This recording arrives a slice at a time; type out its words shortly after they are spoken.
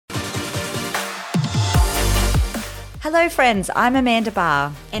Hello friends, I'm Amanda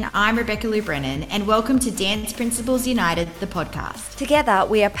Barr. And I'm Rebecca Lou Brennan, and welcome to Dance Principles United, the podcast. Together,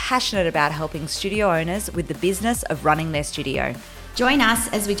 we are passionate about helping studio owners with the business of running their studio. Join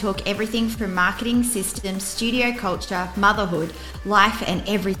us as we talk everything from marketing, systems, studio culture, motherhood, life, and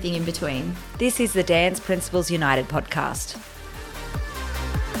everything in between. This is the Dance Principles United podcast.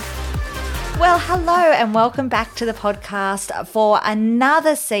 Well, hello and welcome back to the podcast for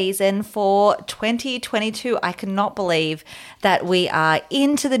another season for 2022. I cannot believe that we are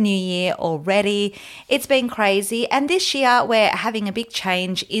into the new year already. It's been crazy. And this year we're having a big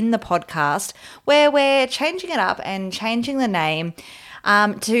change in the podcast where we're changing it up and changing the name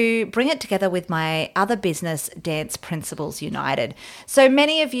to bring it together with my other business, Dance Principles United. So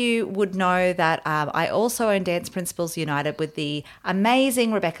many of you would know that I also own Dance Principles United with the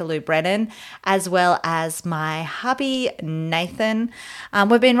amazing Rebecca Lou Brennan, as well as my hubby, Nathan.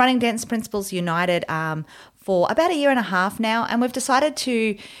 We've been running Dance Principles United for about a year and a half now, and we've decided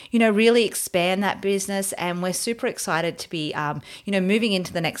to, really expand that business, and we're super excited to be, moving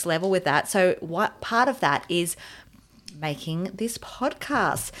into the next level with that. So what part of that is making this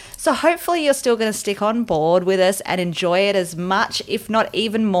podcast. So hopefully you're still going to stick on board with us and enjoy it as much, if not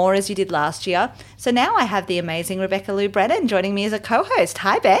even more, as you did last year. So now I have the amazing Rebecca Lou Brennan joining me as a co-host.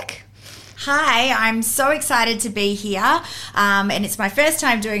 Hi, Beck. Hi, I'm so excited to be here, and it's my first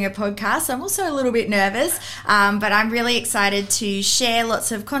time doing a podcast. I'm also a little bit nervous, but I'm really excited to share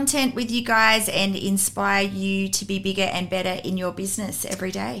lots of content with you guys and inspire you to be bigger and better in your business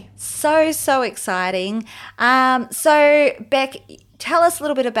every day. So exciting. So Beck, tell us a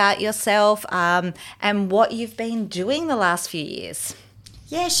little bit about yourself and what you've been doing the last few years.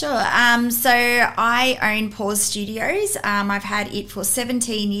 Yeah, sure. So I own Pause Studios. I've had it for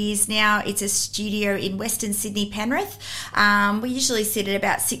 17 years now. It's a studio in Western Sydney, Penrith. We usually sit at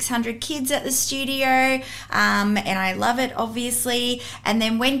about 600 kids at the studio, and I love it, obviously. And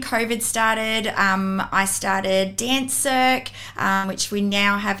then when COVID started, I started Dance Circ, which we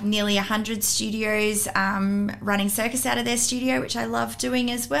now have nearly 100 studios running circus out of their studio, which I love doing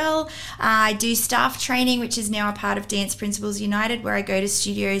as well. I do staff training, which is now a part of Dance Principles United, where I go to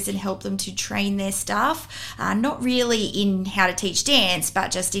studios and help them to train their staff, not really in how to teach dance,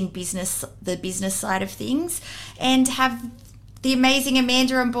 but just in the business side of things, and have the amazing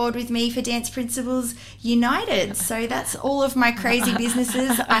Amanda on board with me for Dance Principles United. So that's all of my crazy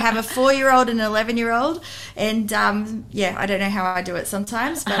businesses. I have a 4-year-old and an 11-year-old, and I don't know how I do it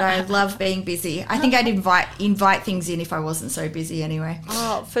sometimes, but I love being busy. I think I'd invite things in if I wasn't so busy anyway.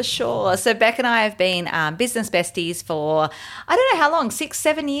 Oh, for sure. So Beck and I have been business besties for, I don't know how long,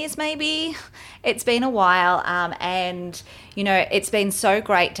 6-7 years maybe. It's been a while, and it's been so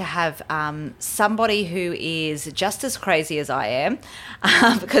great to have somebody who is just as crazy as I am,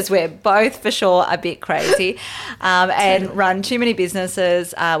 because we're both for sure a bit crazy, and run too many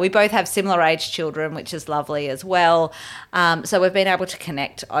businesses. We both have similar age children, which is lovely as well. So we've been able to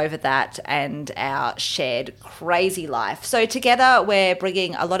connect over that and our shared crazy life. So together we're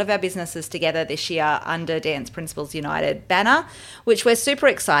bringing a lot of our businesses together this year under Dance Principles United banner, which we're super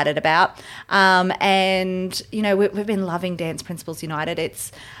excited about. And we've been loving Dance Principles United.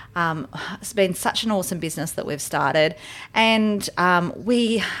 It's been such an awesome business that we've started, and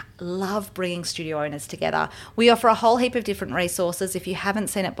we love bringing studio owners together. We offer a whole heap of different resources. If you haven't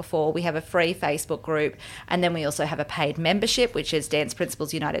seen it before, we have a free Facebook group, and then we also have a paid membership, which is Dance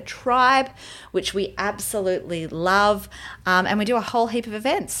Principles United Tribe, which we absolutely love, and we do a whole heap of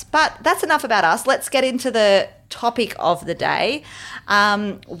events. But that's enough about us. Let's get into the topic of the day,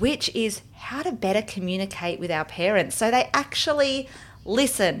 which is how to better communicate with our parents so they actually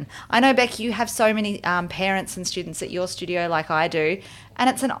listen. I know, Beck, you have so many parents and students at your studio like I do, and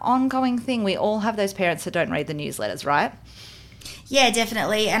it's an ongoing thing. We all have those parents that don't read the newsletters, right? Yeah,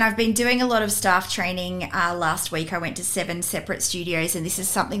 definitely. And I've been doing a lot of staff training. Last week I went to 7 separate studios, and this is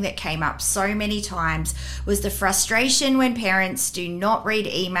something that came up so many times, was the frustration when parents do not read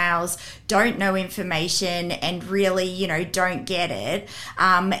emails, don't know information, and really, don't get it.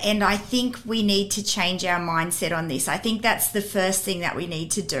 And I think we need to change our mindset on this. I think that's the first thing that we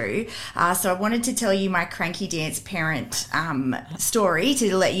need to do. So I wanted to tell you my cranky dance parent story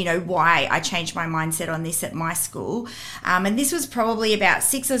to let you know why I changed my mindset on this at my school. And this was probably about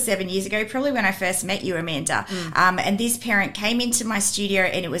 6 or 7 years ago, probably when I first met you, Amanda. And this parent came into my studio,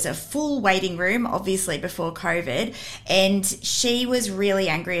 and it was a full waiting room, obviously before COVID. And she was really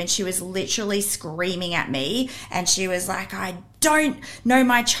angry, and she was literally screaming at me. And she was like, I don't know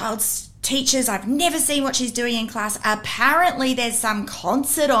my child's teachers. I've never seen what she's doing in class. Apparently there's some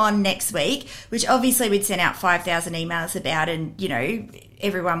concert on next week, which obviously we'd sent out 5,000 emails about, and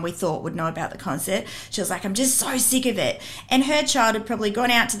everyone we thought would know about the concert. She was like, I'm just so sick of it. And her child had probably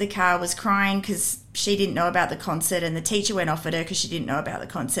gone out to the car, was crying because she didn't know about the concert, and the teacher went off at her because she didn't know about the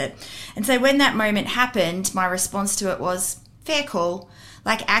concert. And so when that moment happened, my response to it was, fair call.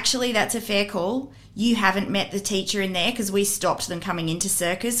 Like, actually, that's a fair call. You haven't met the teacher in there, because we stopped them coming into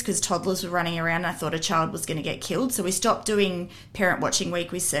Circus because toddlers were running around and I thought a child was going to get killed. So we stopped doing Parent Watching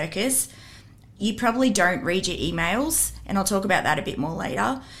Week with Circus. You probably don't read your emails, and I'll talk about that a bit more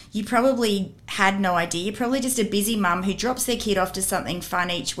later. You probably had no idea. You're probably just a busy mum who drops their kid off to something fun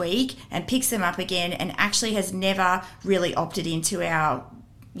each week and picks them up again, and actually has never really opted into our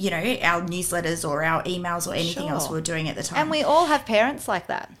newsletters or our emails or anything else we were doing at the time. And we all have parents like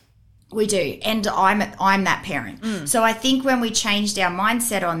that. We do, and I'm that parent. So I think when we changed our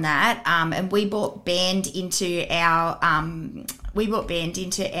mindset on that, and we brought band into our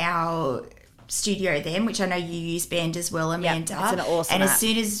studio then, which I know you use band as well, Amanda. Yep, it's an awesome and app.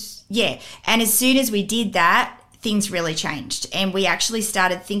 as soon as we did that, things really changed, and we actually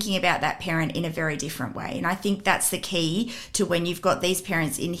started thinking about that parent in a very different way. And I think that's the key to when you've got these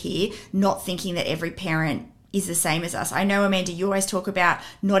parents in here, not thinking that every parent is the same as us. I know, Amanda, you always talk about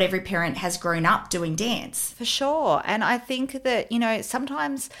not every parent has grown up doing dance. For sure. And I think that,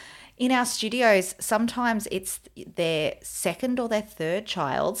 sometimes in our studios, sometimes it's their second or their third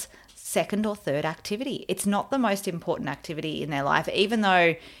child's second or third activity. It's not the most important activity in their life, even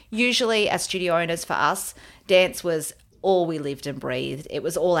though usually as studio owners for us, dance was all we lived and breathed. It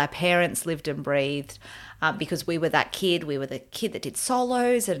was all our parents lived and breathed, because we were that kid. We were the kid that did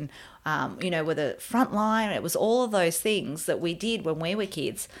solos and, were the front line. It was all of those things that we did when we were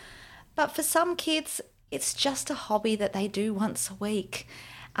kids. But for some kids, it's just a hobby that they do once a week.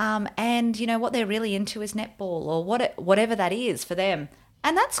 And, what they're really into is netball or whatever that is for them.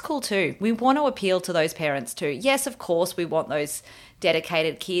 And that's cool too. We want to appeal to those parents too. Yes, of course, we want those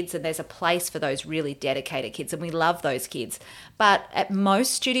dedicated kids, and there's a place for those really dedicated kids, and we love those kids. But at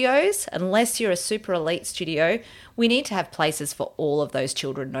most studios, unless you're a super elite studio, we need to have places for all of those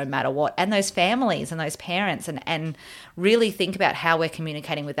children no matter what, and those families and those parents, and really think about how we're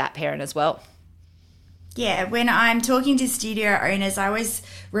communicating with that parent as well. Yeah, when I'm talking to studio owners, I always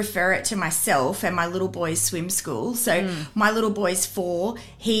refer it to myself and my little boy's swim school. So my little boy's 4.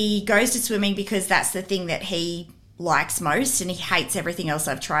 He goes to swimming because that's the thing that he likes most, and he hates everything else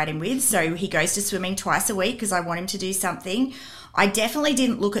I've tried him with. So he goes to swimming twice a week because I want him to do something. I definitely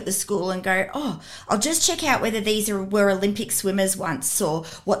didn't look at the school and go, I'll just check out whether these were Olympic swimmers once or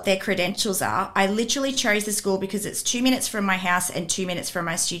what their credentials are. I literally chose the school because it's 2 minutes from my house and 2 minutes from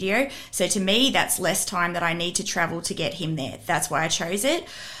my studio. So to me, that's less time that I need to travel to get him there. That's why I chose it.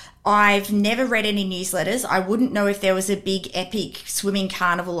 I've never read any newsletters. I wouldn't know if there was a big epic swimming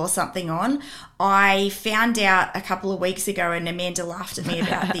carnival or something on. I found out a couple of weeks ago, and Amanda laughed at me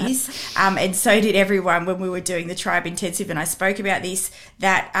about this, and so did everyone when we were doing the Tribe Intensive, and I spoke about this,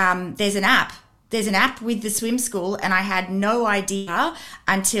 that there's an app. There's an app with the swim school, and I had no idea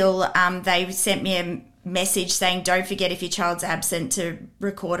until they sent me a message saying, don't forget if your child's absent to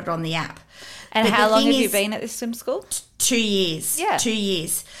record it on the app. And how long have you been at this swim school? 2 years. Yeah. 2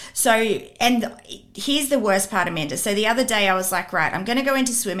 years. So, and here's the worst part, Amanda. So the other day I was like, right, I'm going to go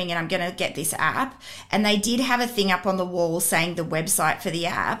into swimming and I'm going to get this app. And they did have a thing up on the wall saying the website for the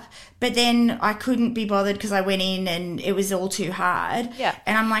app. But then I couldn't be bothered because I went in and it was all too hard. Yeah.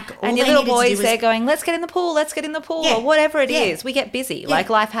 And I'm like, all and your they little needed to do boys, was, they're going, let's get in the pool, Yeah. or whatever it Yeah. is. We get busy, Yeah. like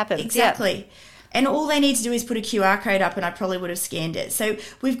life happens. Exactly. Yeah. And all they need to do is put a QR code up, and I probably would have scanned it. So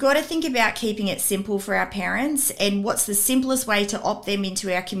we've got to think about keeping it simple for our parents, and what's the simplest way to opt them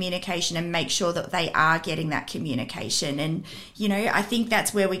into our communication and make sure that they are getting that communication. And, I think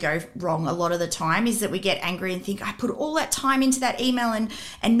that's where we go wrong a lot of the time, is that we get angry and think, I put all that time into that email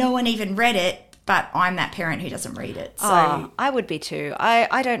and no one even read it. But I'm that parent who doesn't read it. So I would be too.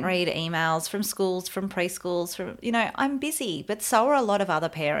 I don't read emails from schools, from preschools, I'm busy, but so are a lot of other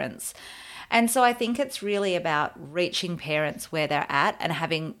parents. And so I think it's really about reaching parents where they're at and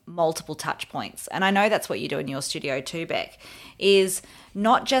having multiple touch points. And I know that's what you do in your studio too, Beck, is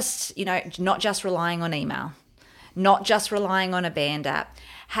not just relying on email, not just relying on a band app,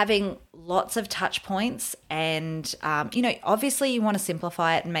 having lots of touch points. And, obviously you want to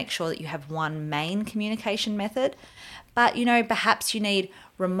simplify it and make sure that you have one main communication method. But, perhaps you need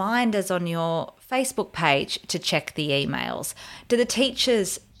reminders on your Facebook page to check the emails. Do the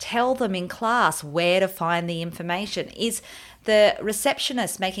teachers tell them in class where to find the information? Is the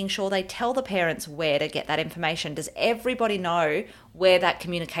receptionist making sure they tell the parents where to get that information? Does everybody know where that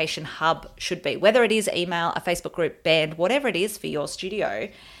communication hub should be? Whether it is email, a Facebook group, band, whatever it is for your studio,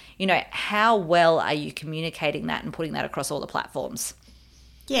 how well are you communicating that and putting that across all the platforms?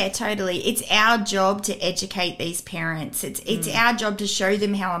 Yeah, totally. It's our job to educate these parents. It's our job to show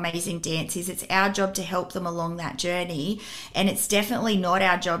them how amazing dance is. It's our job to help them along that journey. And it's definitely not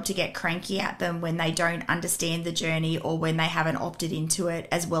our job to get cranky at them when they don't understand the journey or when they haven't opted into it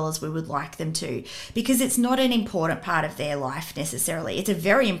as well as we would like them to. Because it's not an important part of their life necessarily. It's a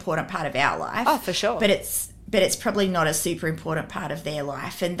very important part of our life. Oh, for sure. But it's probably not a super important part of their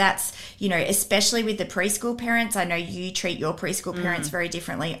life. And that's, you know, especially with the preschool parents. I know you treat your preschool parents very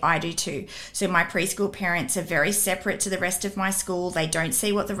differently. I do too. So my preschool parents are very separate to the rest of my school. They don't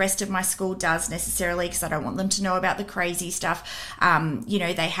see what the rest of my school does necessarily because I don't want them to know about the crazy stuff. You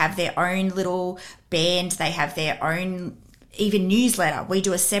know, they have their own little band. They have their own even newsletter. We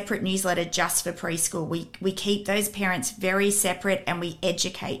do a separate newsletter just for preschool. We keep those parents very separate and we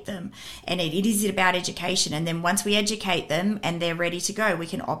educate them. And it is about education. And then once we educate them and they're ready to go, we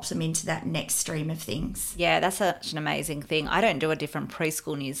can opt them into that next stream of things. Yeah, that's such an amazing thing. I don't do a different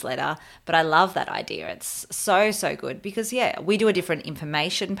preschool newsletter, but I love that idea. It's so, so good because, yeah, we do a different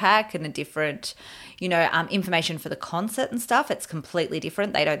information pack and a different, you know, information for the concert and stuff. It's completely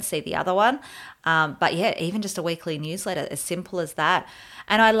different. They don't see the other one. But yeah, even just a weekly newsletter, as simple as that.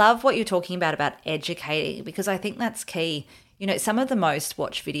 And I love what you're talking about educating, because I think that's key. You know, some of the most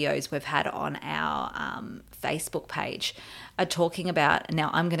watched videos we've had on our Facebook page are talking about, now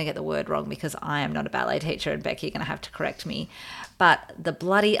I'm going to get the word wrong because I am not a ballet teacher and Becky, you're going to have to correct me, but the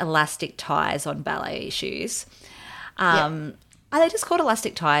bloody elastic ties on ballet shoes. Are they just called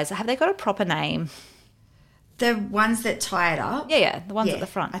elastic ties? Have they got a proper name? The ones that tie it up. Yeah, the ones at the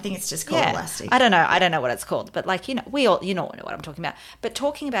front. I think it's just called elastic. I don't know what it's called, but like, you know, you know what I'm talking about. But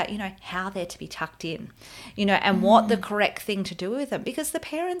talking about, you know, how they're to be tucked in, you know, and what the correct thing to do with them, because the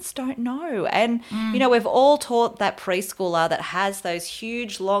parents don't know. And, you know, we've all taught that preschooler that has those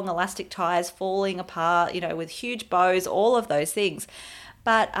huge long elastic ties falling apart, you know, with huge bows, all of those things.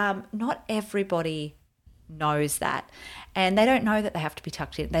 But not everybody knows that. And they don't know that they have to be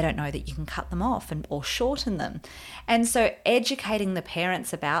tucked in. They don't know that you can cut them off or shorten them. And so educating the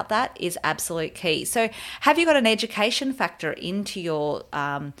parents about that is absolute key. So have you got an education factor into your,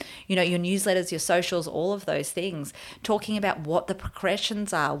 you know, your newsletters, your socials, all of those things, talking about what the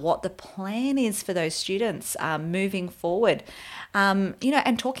progressions are, what the plan is for those students moving forward, you know,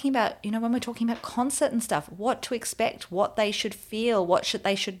 and talking about, you know, when we're talking about concert and stuff, what to expect, what they should feel,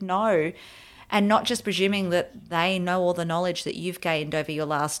 they should know. And not just presuming that they know all the knowledge that you've gained over your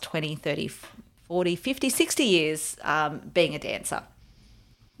last 20, 30, 40, 50, 60 years being a dancer.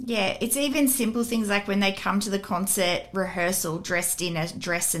 Yeah, it's even simple things like when they come to the concert rehearsal dressed in a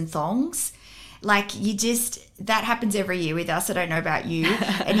dress and thongs. Like that happens every year with us. I don't know about you.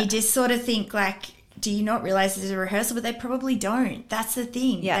 And you just sort of think like, do you not realize there's a rehearsal? But they probably don't. That's the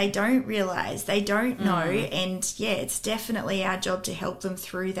thing. Yeah. They don't realize. They don't know. And yeah, it's definitely our job to help them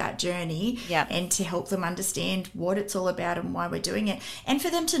through that journey and to help them understand what it's all about and why we're doing it. And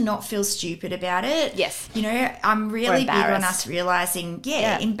for them to not feel stupid about it. Yes. You know, I'm really big on us realizing,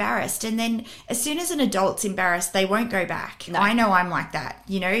 embarrassed. And then as soon as an adult's embarrassed, they won't go back. No. I know I'm like that.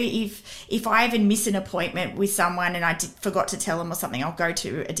 You know, if I even miss an appointment with someone and I forgot to tell them or something, I'll go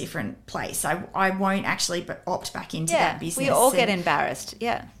to a different place. I won't actually opt back into that business. We all get embarrassed.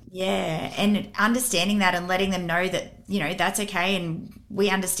 Yeah, and understanding that and letting them know that, you know, that's okay, and we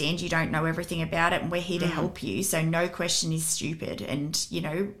understand you don't know everything about it and we're here to help you, so no question is stupid, and, you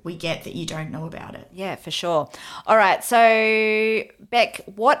know, we get that you don't know about it. Yeah, for sure. All right, so Beck,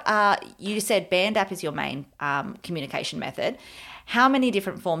 you said band app is your main communication method. How many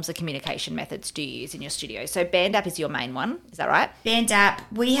different forms of communication methods do you use in your studio? So band app is your main one, is that right? Band app,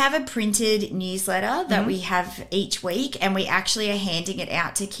 we have a printed newsletter that we have each week, and we actually are handing it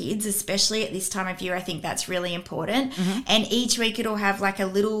out to kids, especially at this time of year. I think that's really important. And each week it'll have like a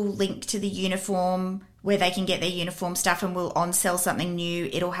little link to the uniform where they can get their uniform stuff, and we'll on-sell something new.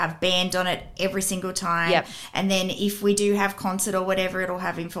 It'll have band on it every single time. Yep. And then if we do have concert or whatever, it'll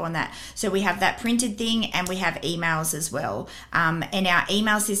have info on that. So we have that printed thing, and we have emails as well. And our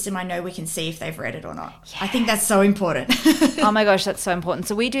email system, I know we can see if they've read it or not. Yeah. I think that's so important. Oh my gosh, that's so important.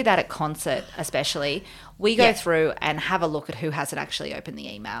 So we do that at concert especially. We go through and have a look at who hasn't actually opened the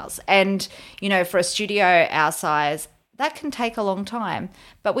emails. And, you know, for a studio our size, that can take a long time,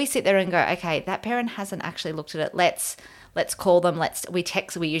 but we sit there and go, okay, that parent hasn't actually looked at it. Let's call them.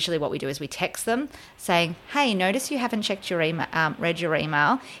 We usually what we do is we text them saying, hey, notice you haven't checked your email, read your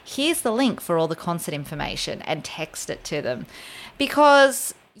email. Here's the link for all the concert information, and text it to them.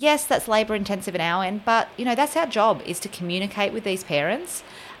 Because yes, that's labor intensive in our end, but you know, that's our job, is to communicate with these parents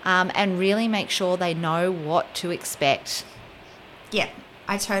and really make sure they know what to expect. Yeah,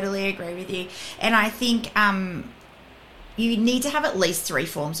 I totally agree with you. And I think, you need to have at least 3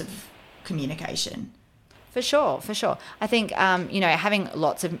 forms of communication. For sure, for sure. I think, having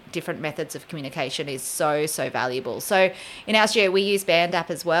lots of different methods of communication is so, so valuable. So in our studio, we use Band App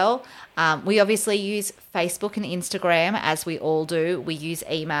as well. We obviously use Facebook and Instagram, as we all do. We use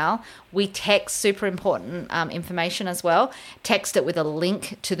email. We text super important information as well. Text it with a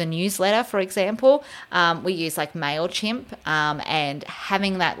link to the newsletter, for example. We use like MailChimp, and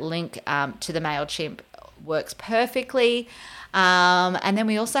having that link to the MailChimp works perfectly. And then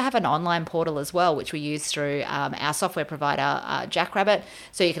we also have an online portal as well, which we use through our software provider, Jackrabbit.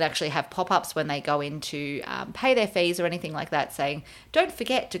 So you can actually have pop-ups when they go in to pay their fees or anything like that, saying, don't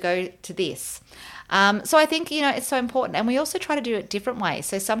forget to go to this. So I think, it's so important. And we also try to do it different ways.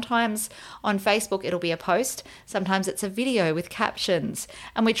 So sometimes on Facebook, it'll be a post. Sometimes it's a video with captions.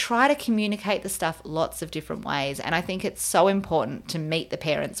 And we try to communicate the stuff lots of different ways. And I think it's so important to meet the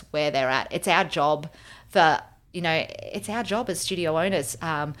parents where they're at. It's our job it's our job as studio owners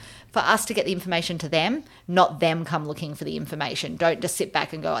for us to get the information to them, not them come looking for the information. Don't just sit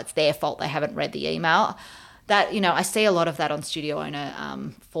back and go, it's their fault they haven't read the email. That, I see a lot of that on studio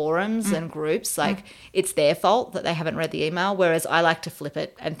owner forums and groups, like it's their fault that they haven't read the email, whereas I like to flip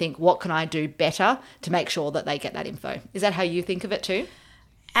it and think, what can I do better to make sure that they get that info? Is that how you think of it too?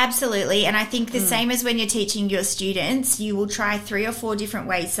 Absolutely. And I think the same as when you're teaching your students, you will try 3 or 4 different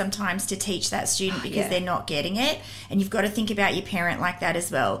ways sometimes to teach that student because they're not getting it. And you've got to think about your parent like that as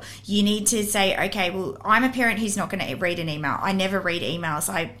well. You need to say, okay, well, I'm a parent who's not going to read an email. I never read emails.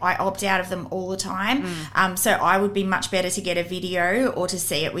 I opt out of them all the time. So I would be much better to get a video or to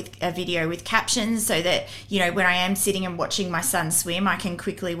see it with a video with captions so that, when I am sitting and watching my son swim, I can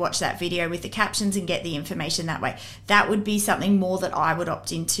quickly watch that video with the captions and get the information that way. That would be something more that I would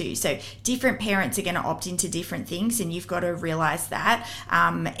opt into. So different parents are going to opt into different things, and you've got to realize that.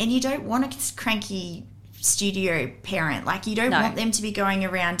 And you don't want a cranky studio parent. Like, you don't want them to be going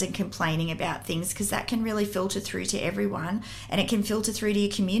around and complaining about things, because that can really filter through to everyone, and it can filter through to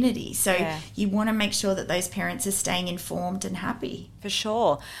your community. So you want to make sure that those parents are staying informed and happy. For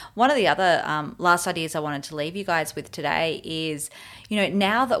sure. One of the other last ideas I wanted to leave you guys with today is,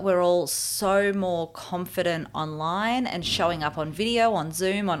 now that we're all so more confident online and showing up on video, on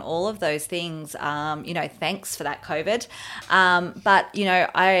Zoom, on all of those things, thanks for that, COVID. But,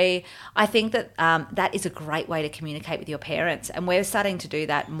 I think that that is a great way to communicate with your parents. And we're starting to do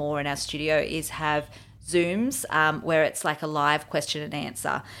that more in our studio, is have Zooms where it's like a live question and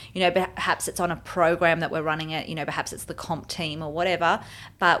answer. Perhaps it's on a program that we're running it, perhaps it's the comp team or whatever,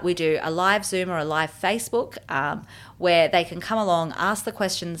 but we do a live Zoom or a live Facebook where they can come along, ask the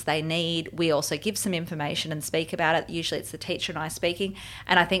questions they need. We also give some information and speak about it. Usually it's the teacher and I speaking.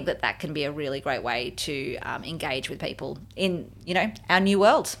 And I think that can be a really great way to engage with people in, our new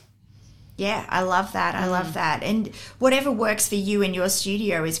world. Yeah, I love that. I love that. And whatever works for you in your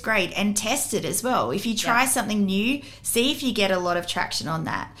studio is great, and test it as well. If you try something new, see if you get a lot of traction on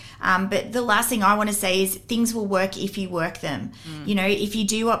that. But the last thing I want to say is things will work if you work them. If you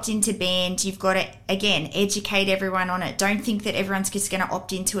do opt into band, you've got to, again, educate everyone on it. Don't think that everyone's just going to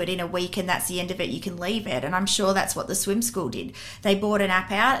opt into it in a week and that's the end of it, you can leave it. And I'm sure that's what the swim school did. They bought an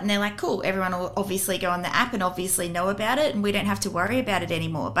app out and they're like, cool, everyone will obviously go on the app and obviously know about it, and we don't have to worry about it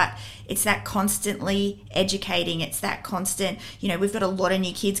anymore. But it's that constantly educating. It's that constant, we've got a lot of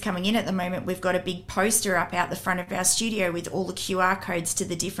new kids coming in at the moment. We've got a big poster up out the front of our studio with all the QR codes to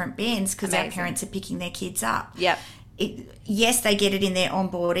the different bands, because our parents are picking their kids up. Yep. Yes, they get it in their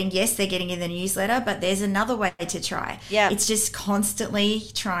onboarding. Yes, they're getting in the newsletter, but there's another way to try. Yeah. It's just constantly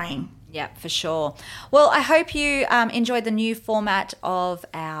trying. Yeah, for sure. Well, I hope you enjoyed the new format of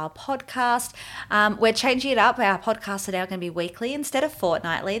our podcast. We're changing it up. Our podcasts are now going to be weekly instead of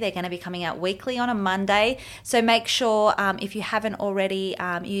fortnightly. They're going to be coming out weekly on a Monday. So make sure, if you haven't already,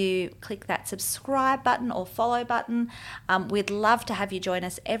 you click that subscribe button or follow button. We'd love to have you join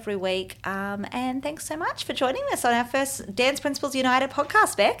us every week. And thanks so much for joining us on our first Dance Principles United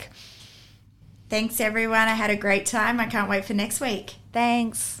podcast, Beck. Thanks, everyone. I had a great time. I can't wait for next week.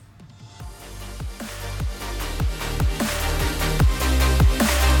 Thanks.